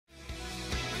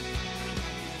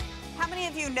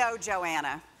of you know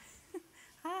Joanna?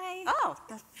 Hi. Oh,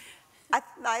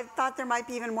 I thought there might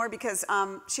be even more because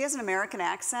she has an American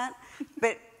accent,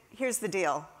 but here's the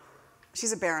deal.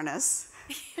 She's a baroness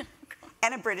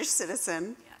and a British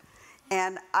citizen. Yeah.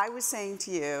 And I was saying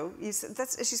to you,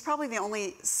 she's probably the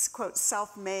only, quote,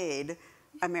 self-made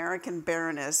American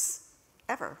baroness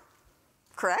ever,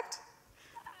 correct?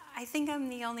 I think I'm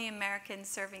the only American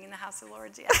serving in the House of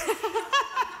Lords, yeah.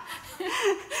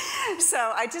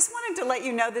 So I just wanted to let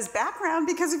you know this background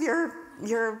because of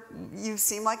you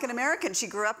seem like an American. She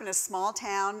grew up in a small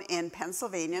town in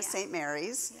Pennsylvania, yeah. St.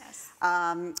 Mary's.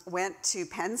 Yes. Went to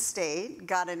Penn State,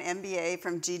 got an MBA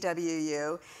from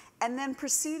GWU, and then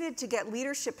proceeded to get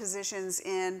leadership positions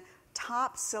in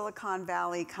top Silicon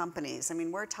Valley companies. I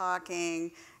mean, we're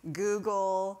talking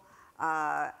Google,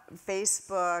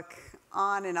 Facebook,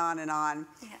 on and on and on.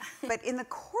 Yeah. But in the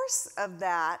course of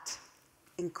that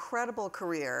incredible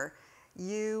career,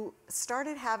 you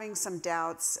started having some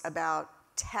doubts about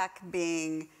tech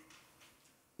being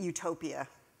utopia.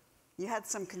 You had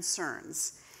some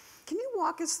concerns. Can you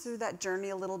walk us through that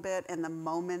journey a little bit and the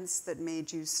moments that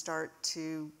made you start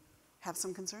to have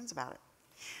some concerns about it?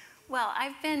 Well,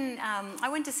 I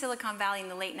went to Silicon Valley in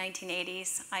the late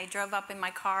 1980s. I drove up in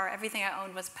my car. Everything I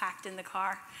owned was packed in the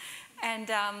car. And,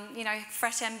 you know,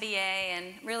 fresh MBA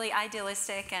and really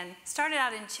idealistic, and started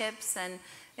out in chips and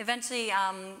eventually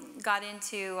got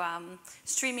into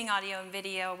streaming audio and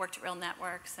video, worked at real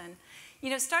networks, and, you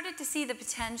know, started to see the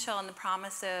potential and the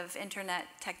promise of internet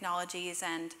technologies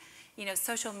and, you know,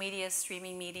 social media,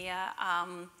 streaming media.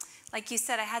 Like you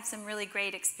said, I had some really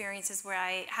great experiences where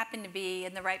I happened to be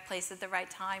in the right place at the right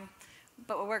time.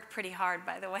 But we worked pretty hard,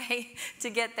 by the way, to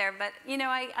get there. But, you know,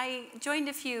 I joined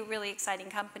a few really exciting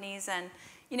companies and,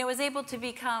 you know, was able to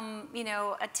become, you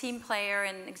know, a team player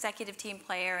and executive team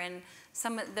player in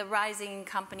some of the rising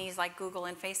companies like Google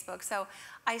and Facebook. So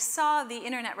I saw the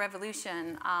internet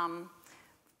revolution,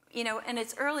 you know, in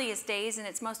its earliest days and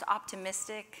its most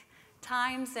optimistic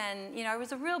times. And, you know, I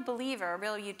was a real believer, a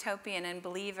real utopian and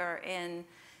believer in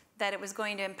that it was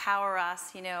going to empower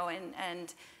us, you know,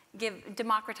 and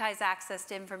democratize access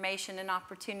to information and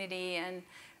opportunity and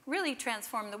really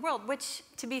transform the world, which,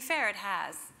 to be fair, it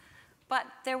has. But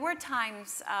there were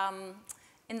times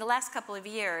in the last couple of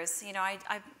years, you know,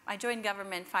 I joined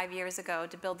government 5 years ago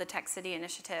to build the Tech City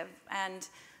Initiative. And,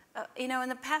 you know, in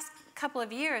the past couple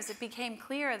of years, it became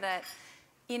clear that,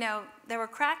 you know, there were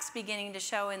cracks beginning to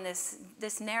show in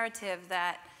this narrative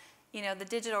that, you know, the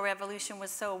digital revolution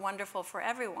was so wonderful for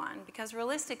everyone, because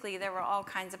realistically, there were all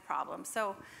kinds of problems.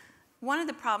 So one of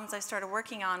the problems I started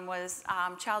working on was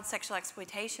child sexual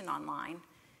exploitation online.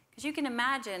 Because you can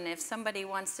imagine if somebody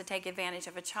wants to take advantage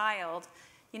of a child,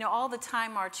 you know, all the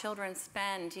time our children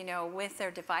spend, you know, with their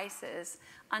devices,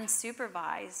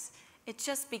 unsupervised, it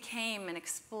just became an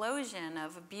explosion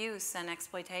of abuse and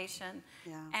exploitation.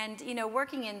 Yeah. And, you know,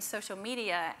 working in social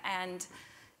media and,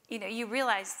 you know, you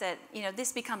realize that, you know,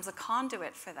 this becomes a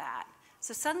conduit for that.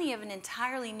 So suddenly you have an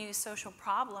entirely new social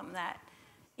problem that,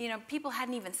 you know, people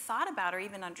hadn't even thought about or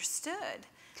even understood.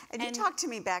 And you talked to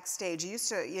me backstage. You used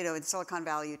to, you know, in Silicon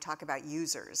Valley, you talk about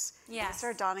users. Yes. And it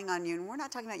started dawning on you, and we're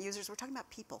not talking about users, we're talking about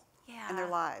people. Yeah. And their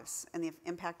lives, and the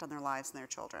impact on their lives and their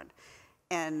children.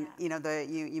 And, yeah. You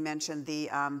know, you mentioned the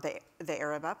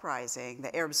Arab uprising,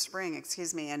 the Arab Spring,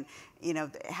 excuse me, and, you know,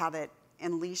 how that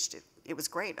unleashed, it was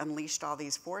great, unleashed all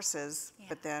these forces, yeah.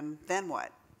 But then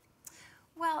what?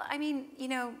 Well, I mean, you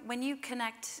know, when you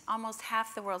connect almost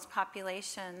half the world's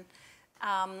population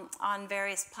on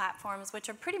various platforms, which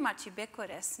are pretty much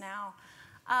ubiquitous now,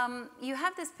 you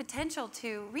have this potential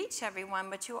to reach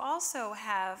everyone, but you also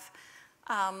have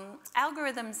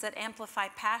algorithms that amplify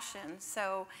passion.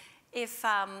 So if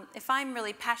I'm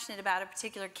really passionate about a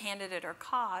particular candidate or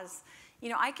cause, you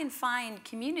know, I can find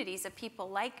communities of people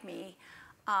like me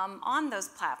on those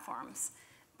platforms.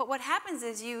 But what happens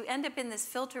is you end up in this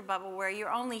filter bubble where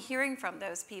you're only hearing from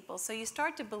those people. So you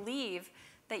start to believe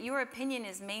that your opinion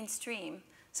is mainstream.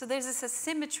 So there's this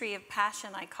asymmetry of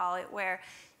passion, I call it, where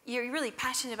you're really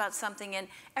passionate about something and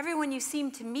everyone you seem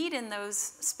to meet in those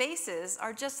spaces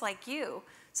are just like you.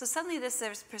 So suddenly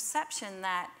there's perception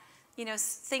that, you know,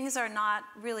 things are not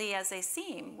really as they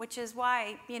seem, which is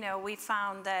why, you know, we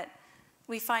find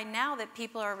now that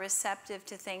people are receptive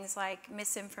to things like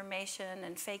misinformation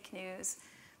and fake news,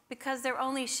 because they're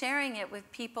only sharing it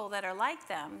with people that are like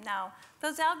them. Now,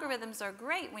 those algorithms are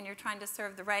great when you're trying to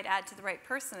serve the right ad to the right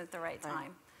person at the right time.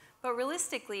 Right. But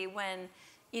realistically, when,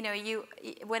 you know,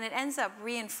 when it ends up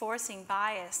reinforcing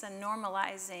bias and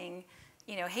normalizing,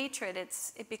 you know, hatred,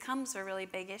 it becomes a really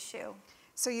big issue.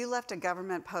 So you left a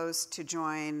government post to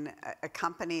join a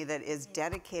company that is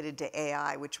dedicated to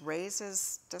AI, which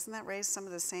doesn't that raise some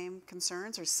of the same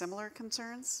concerns or similar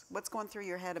concerns? What's going through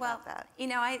your head about that? You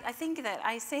know, I think that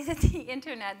I say that the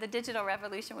internet, the digital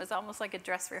revolution was almost like a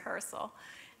dress rehearsal,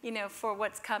 you know, for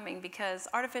what's coming, because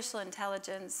artificial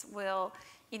intelligence will,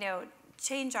 you know,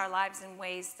 change our lives in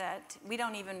ways that we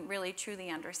don't even really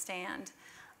truly understand.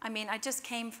 I mean, I just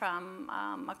came from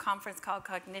a conference called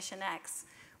Cognition X,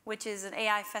 which is an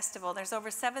AI festival. There's over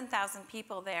 7,000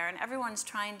 people there, and everyone's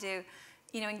trying to,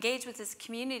 you know, engage with this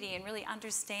community and really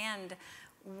understand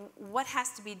what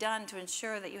has to be done to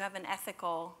ensure that you have an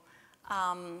ethical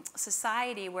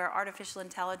society where artificial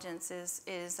intelligence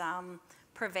is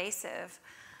pervasive.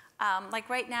 Like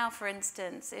right now, for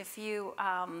instance, if you,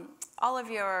 all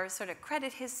of your sort of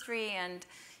credit history and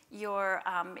your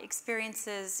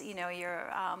experiences, you know,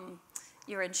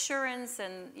 your insurance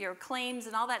and your claims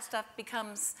and all that stuff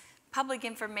becomes public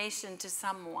information to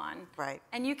someone. Right.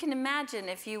 And you can imagine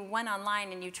if you went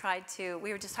online and you tried to,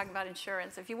 we were just talking about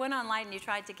insurance, if you went online and you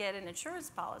tried to get an insurance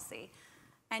policy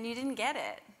and you didn't get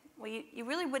it, well, you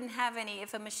really wouldn't have any,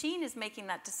 if a machine is making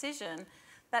that decision,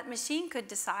 that machine could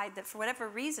decide that for whatever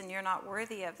reason you're not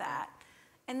worthy of that.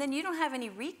 And then you don't have any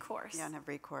recourse. You don't have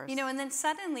recourse. You know, and then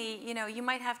suddenly, you know, you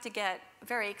might have to get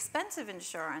very expensive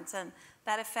insurance, and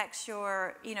that affects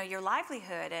your, you know, your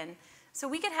livelihood. And so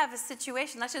we could have a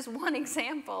situation, that's just one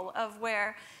example of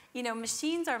where, you know,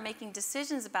 machines are making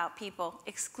decisions about people,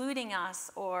 excluding us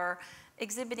or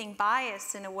exhibiting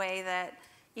bias in a way that,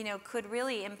 you know, could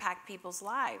really impact people's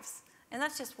lives. And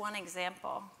that's just one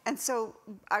example. And so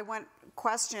I want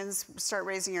questions, start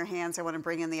raising your hands. I want to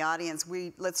bring in the audience.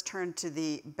 Let's turn to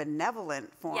the benevolent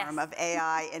form of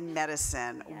AI in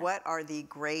medicine. Yes. What are the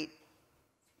great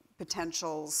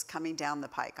potentials coming down the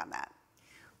pike on that?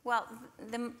 Well,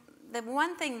 the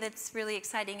one thing that's really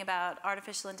exciting about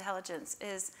artificial intelligence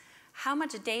is how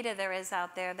much data there is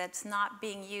out there that's not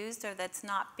being used or that's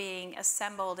not being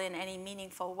assembled in any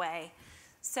meaningful way.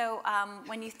 So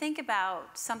when you think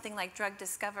about something like drug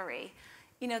discovery,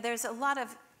 you know, there's a lot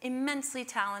of immensely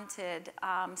talented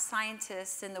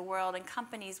scientists in the world and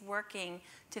companies working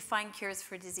to find cures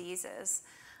for diseases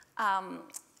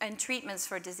and treatments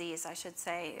for disease, I should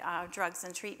say, drugs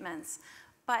and treatments.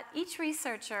 But each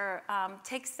researcher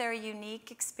takes their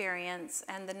unique experience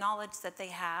and the knowledge that they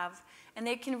have, and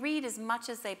they can read as much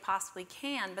as they possibly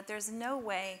can, but there's no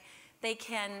way they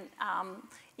can,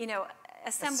 you know,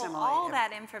 assemble all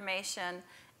that information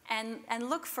and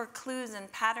look for clues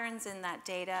and patterns in that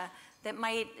data that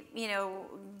might, you know,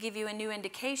 give you a new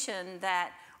indication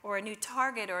that, or a new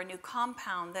target or a new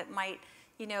compound that might,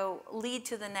 you know, lead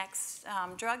to the next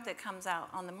drug that comes out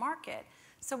on the market.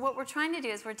 So what we're trying to do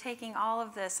is we're taking all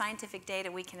of the scientific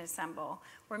data we can assemble,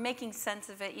 we're making sense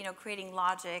of it, you know, creating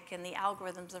logic and the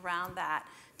algorithms around that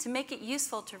to make it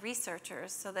useful to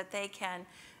researchers so that they can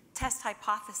test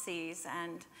hypotheses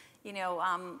and, you know,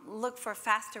 look for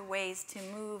faster ways to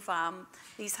move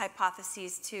these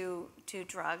hypotheses to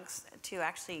drugs to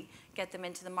actually get them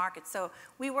into the market. So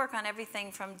we work on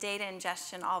everything from data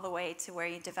ingestion all the way to where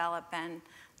you develop and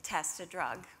test a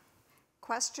drug.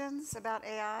 Questions about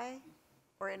AI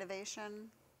or innovation?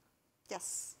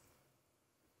 Yes.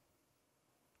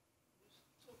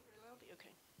 Okay.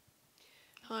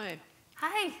 Hi.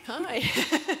 Hi. Hi.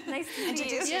 Nice to meet you.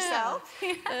 Introduce yourself.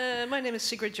 My name is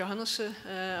Sigrid Johannessen.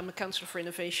 I'm a counselor for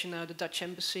innovation now at the Dutch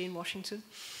Embassy in Washington.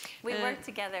 We worked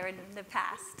together in the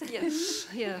past. Yes,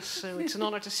 yes. So it's an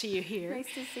honor to see you here.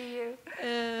 Nice to see you.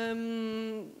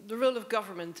 The role of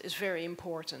government is very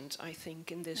important, I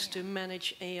think, in this, to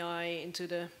manage AI into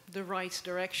the right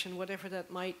direction, whatever that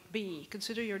might be.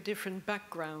 Consider your different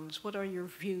backgrounds. What are your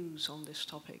views on this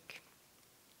topic?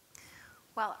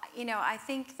 Well, you know, I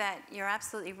think that you're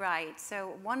absolutely right.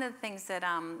 So one of the things that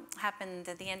happened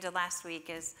at the end of last week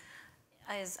is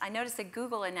I noticed that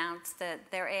Google announced that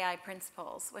their AI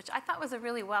principles, which I thought was a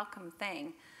really welcome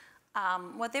thing.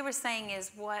 What they were saying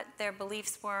is what their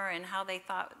beliefs were and how they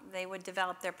thought they would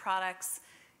develop their products,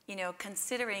 you know,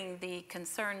 considering the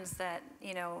concerns that,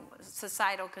 you know,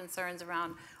 societal concerns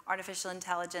around artificial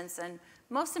intelligence. And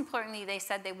most importantly, they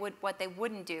said what they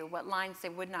wouldn't do, what lines they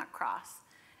would not cross.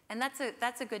 And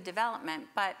that's a good development,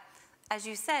 but as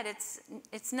you said,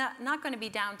 it's not going to be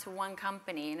down to one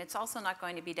company, and it's also not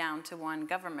going to be down to one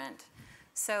government.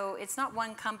 So it's not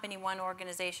one company, one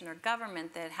organization, or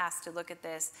government that has to look at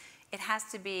this. It has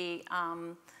to be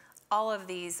all of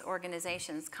these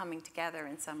organizations coming together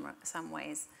in some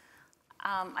ways.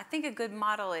 I think a good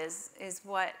model is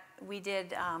what we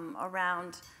did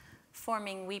around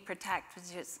forming We Protect,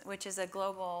 which is a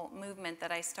global movement that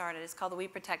I started. It's called the We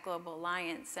Protect Global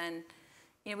Alliance. And,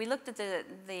 we looked at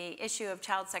the issue of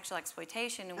child sexual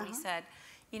exploitation, and we said,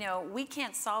 we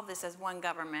can't solve this as one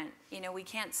government. We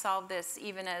can't solve this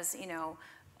even as,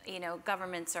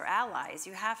 governments are allies.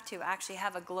 You have to actually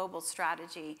have a global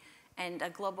strategy and a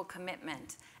global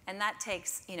commitment. And that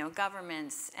takes,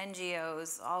 governments,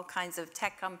 NGOs, all kinds of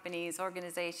tech companies,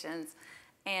 organizations,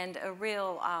 and a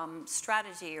real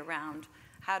strategy around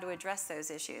how to address those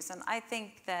issues. And I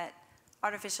think that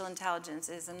artificial intelligence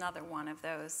is another one of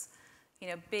those,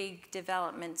 big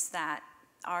developments that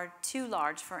are too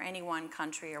large for any one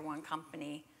country or one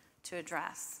company to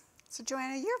address. So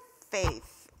Joanna, your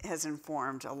faith has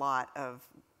informed a lot of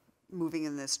moving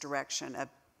in this direction of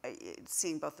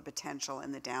seeing both the potential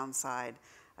and the downside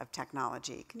of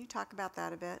technology. Can you talk about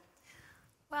that a bit?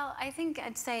 Well, I think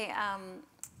I'd say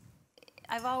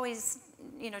I've always,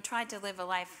 tried to live a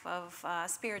life of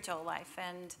spiritual life.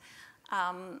 And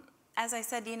as I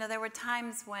said, there were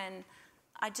times when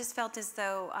I just felt as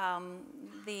though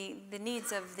the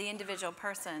needs of the individual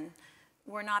person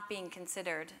were not being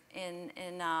considered in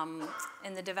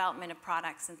the development of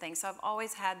products and things. So I've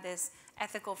always had this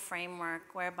ethical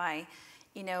framework whereby,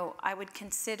 I would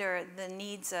consider the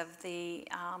needs of the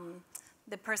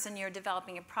person you're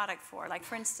developing a product for. Like,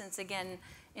 for instance, again,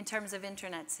 in terms of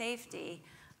internet safety,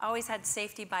 I always had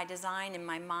safety by design in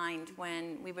my mind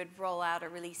when we would roll out or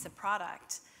release a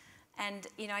product. And,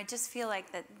 I just feel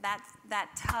like that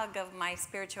tug of my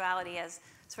spirituality has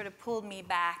sort of pulled me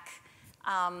back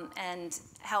and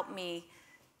helped me,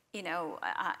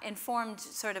 informed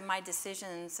sort of my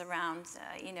decisions around,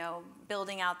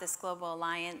 building out this global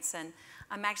alliance. And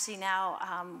I'm actually now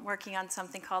working on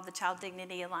something called the Child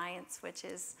Dignity Alliance, which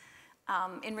is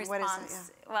in response. What is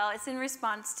it? Yeah. Well, it's in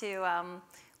response to,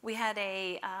 we had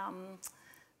a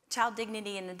Child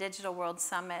Dignity in the Digital World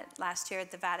Summit last year at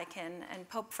the Vatican, and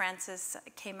Pope Francis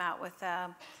came out with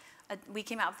we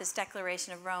came out with this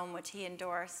Declaration of Rome, which he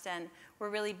endorsed, and we're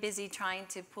really busy trying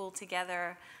to pull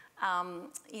together,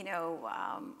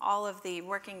 all of the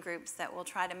working groups that will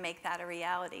try to make that a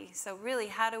reality. So really,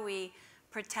 how do we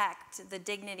protect the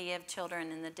dignity of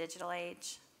children in the digital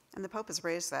age? And the Pope has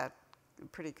raised that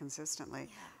pretty consistently.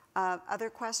 Yeah. Other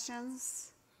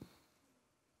questions?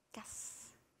 Yes.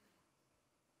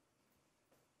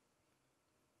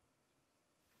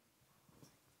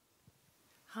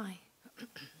 Hi.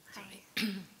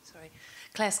 Sorry.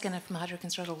 Claire Skinner from Hydrogen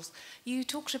Struggles. You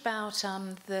talked about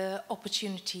the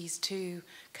opportunities to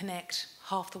connect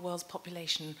half the world's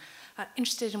population.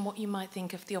 Interested in what you might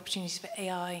think of the opportunities for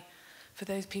AI for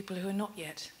those people who are not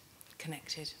yet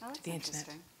connected to the internet.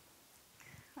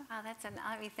 Wow,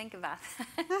 let me think about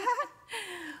that.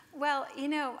 Well,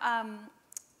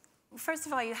 first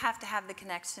of all, you have to have the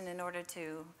connection in order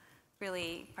to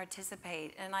really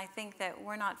participate. And I think that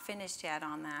we're not finished yet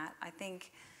on that. I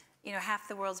think, half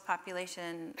the world's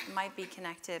population might be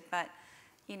connected, but,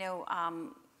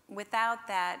 without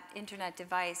that internet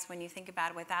device, when you think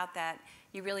about it, without that,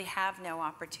 you really have no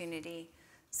opportunity.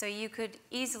 So you could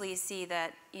easily see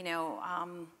that,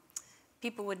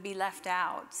 people would be left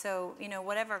out. So,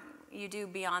 whatever you do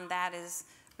beyond that is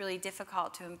really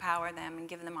difficult to empower them and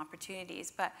give them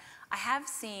opportunities. But I have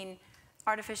seen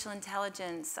artificial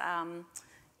intelligence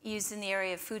used in the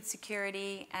area of food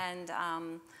security, and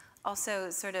also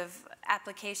sort of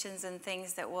applications and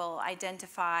things that will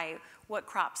identify what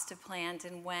crops to plant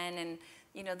and when, and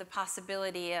the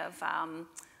possibility of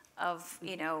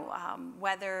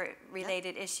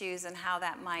weather-related issues and how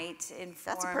that might inform.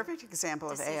 That's a perfect example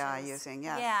decisions. Of AI using,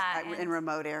 in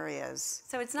remote areas.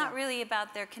 So it's not really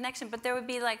about their connection, but there would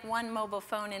be like one mobile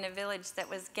phone in a village that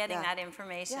was getting that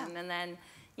information, and then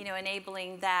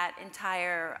enabling that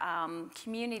entire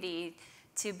community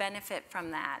to benefit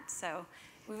from that. So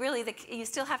you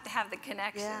still have to have the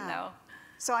connection, though.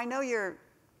 So I know you're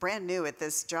brand new at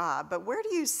this job, but where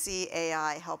do you see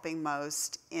AI helping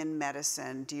most in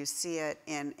medicine? Do you see it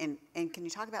and can you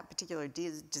talk about particular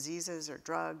diseases or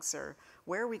drugs, or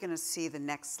where are we going to see the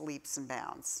next leaps and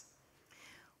bounds?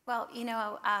 Well,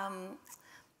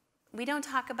 we don't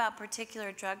talk about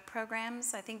particular drug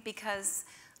programs, I think, because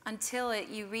until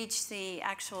you reach the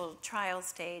actual trial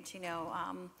stage,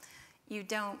 you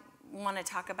don't want to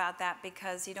talk about that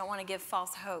because you don't want to give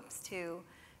false hopes to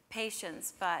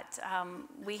patients. But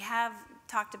we have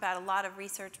talked about a lot of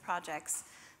research projects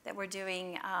that we're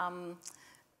doing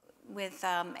with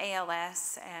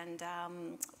ALS and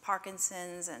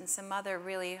Parkinson's and some other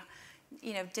really,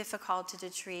 difficult to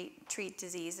treat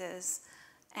diseases.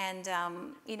 And,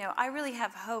 I really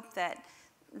have hope that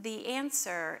the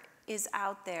answer is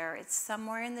out there. It's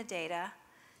somewhere in the data,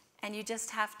 and you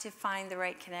just have to find the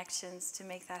right connections to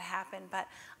make that happen. But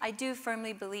I do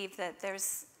firmly believe that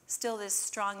there's still this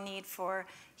strong need for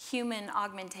human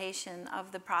augmentation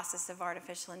of the process of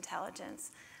artificial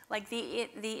intelligence. Like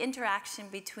the interaction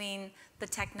between the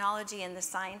technology and the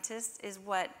scientists is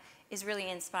what is really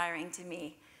inspiring to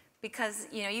me. Because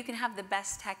you can have the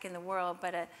best tech in the world,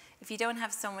 but if you don't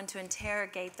have someone to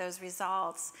interrogate those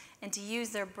results and to use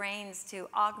their brains to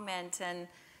augment and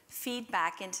feed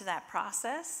back into that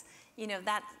process,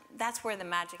 that's where the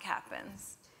magic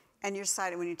happens. And you're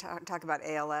citing, when you talk about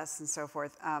ALS and so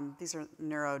forth, these are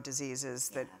neuro diseases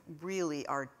that really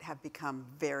have become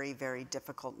very, very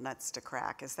difficult nuts to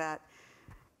crack. Is that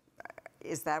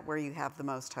where you have the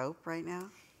most hope right now?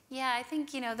 Yeah, I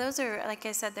think, those are, like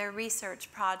I said, they're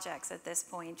research projects at this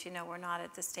point. We're not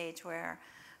at the stage where,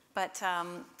 but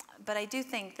I do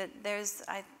think that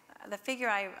the figure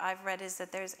I've read is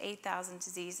that there's 8,000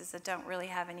 diseases that don't really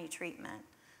have any treatment.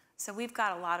 So we've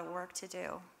got a lot of work to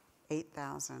do.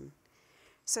 8,000.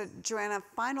 So Joanna,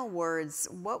 final words,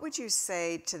 what would you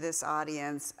say to this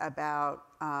audience about,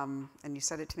 and you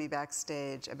said it to me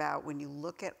backstage, about when you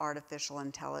look at artificial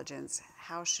intelligence,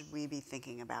 how should we be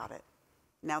thinking about it?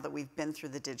 Now that we've been through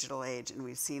the digital age and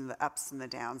we've seen the ups and the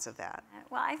downs of that?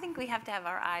 Well, I think we have to have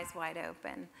our eyes wide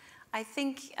open. I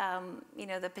think,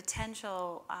 the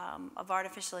potential of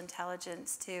artificial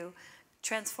intelligence to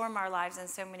transform our lives in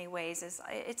so many ways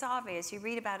it's obvious. You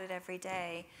read about it every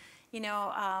day.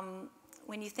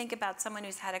 When you think about someone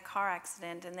who's had a car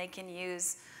accident and they can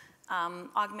use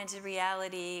augmented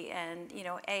reality and,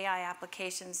 AI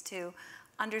applications to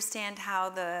understand how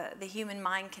the human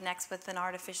mind connects with an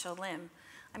artificial limb.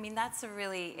 I mean, that's a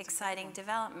really exciting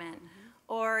development. Mm-hmm.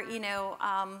 Or,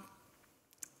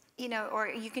 or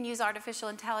you can use artificial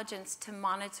intelligence to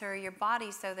monitor your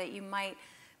body so that you might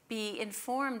be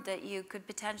informed that you could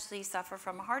potentially suffer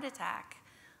from a heart attack.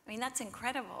 I mean, that's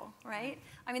incredible, right?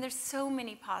 I mean, there's so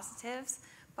many positives,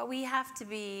 but we have to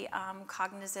be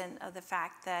cognizant of the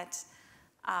fact that,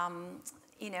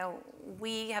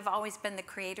 we have always been the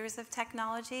creators of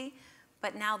technology,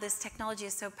 but now this technology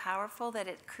is so powerful that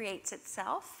it creates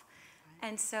itself. Right.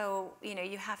 And so,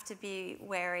 you have to be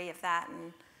wary of that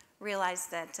and realize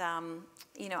that,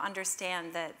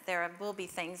 understand that there will be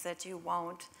things that you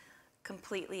won't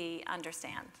completely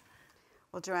understand.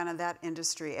 Well, Joanna, that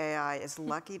industry, AI, is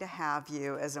lucky to have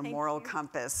you as a moral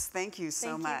compass. Thank you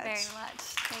so much. Thank you very much.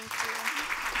 Thank you.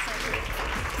 So great.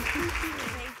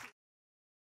 Thank you.